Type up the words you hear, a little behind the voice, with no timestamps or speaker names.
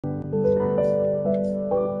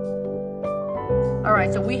All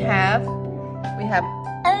right, so we have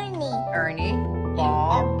Ernie,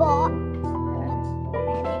 ball,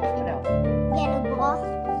 yellow ball,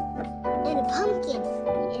 and a pumpkin,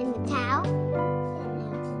 and a towel,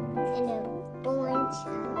 and a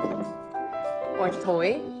orange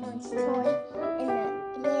toy, and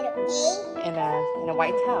a little egg, and a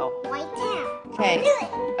white towel. white towel. Okay.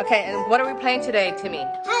 Okay, and what are we playing today, Timmy?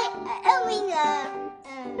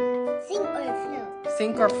 Sink or float.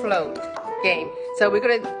 Sink or float game. So we're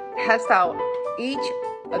gonna test out each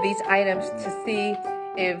of these items to see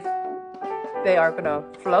if they are gonna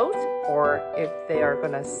float or if they are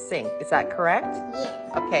gonna sink. Is that correct?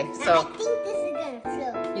 Yes. Okay, I so think this is gonna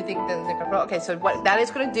float. you think this is gonna float? Okay, so what that is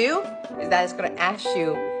gonna do is that it's gonna ask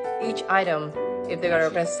you each item if they're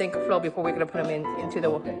gonna sink or float before we're gonna put them into the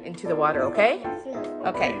water. Okay? Float.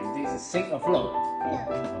 Okay. This is sink or float.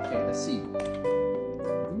 Float. Okay, let's see.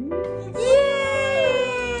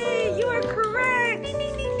 Yay! You are correct. Ding,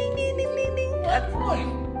 ding, ding, ding, ding, ding, ding, ding. What point?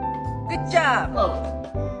 Good job.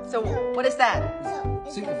 Float. So what is that?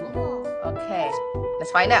 It's Sink a or float? ball. Okay,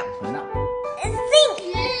 let's find out. Now. It's sink.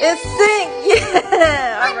 It's sink.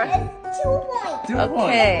 Yeah. All right. It's 2 points. 2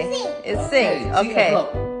 Okay. Sink. It's sink. Sink or Okay.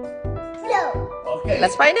 float? Float. Okay.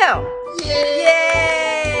 Let's find out. Yay!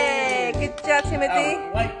 Yay! Good job, Timothy.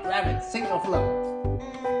 White rabbit, sink or float?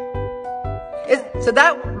 So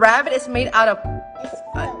that rabbit is made out of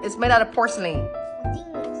It's porcelain.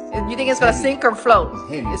 float. You think it's gonna sink or float?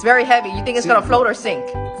 Heavy. It's very heavy. You think it's gonna float or sink?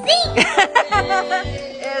 Sink.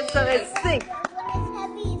 Yeah, so it's sink. When it's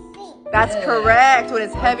heavy, it's sink. That's correct. When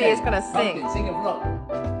it's heavy, it's gonna sink. Pumpkin, sink or float?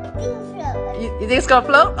 Sink float. You think it's gonna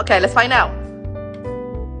float? Okay, let's find out.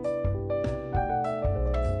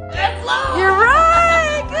 It floats! You're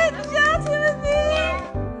right. Good job, Timothy.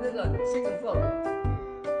 Sink or float?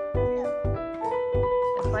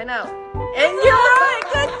 Let's find out. And you're right.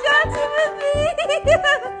 Good job, Timothy.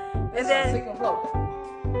 And then, Sink or float?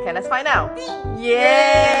 okay, let's find out. Sink.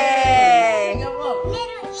 Yay! Sink or float? Little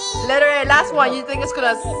E. Letter A, last one. You think it's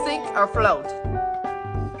gonna sink or float?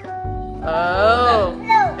 Oh,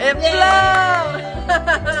 Float. it floats.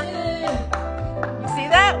 You see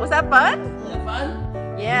that? Was that fun? Is that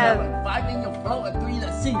fun? Yeah. 5 in your float and 3 in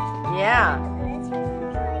the sink. Yeah. Let's try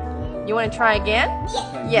again. You want to try again?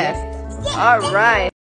 Yes. Yes. All right.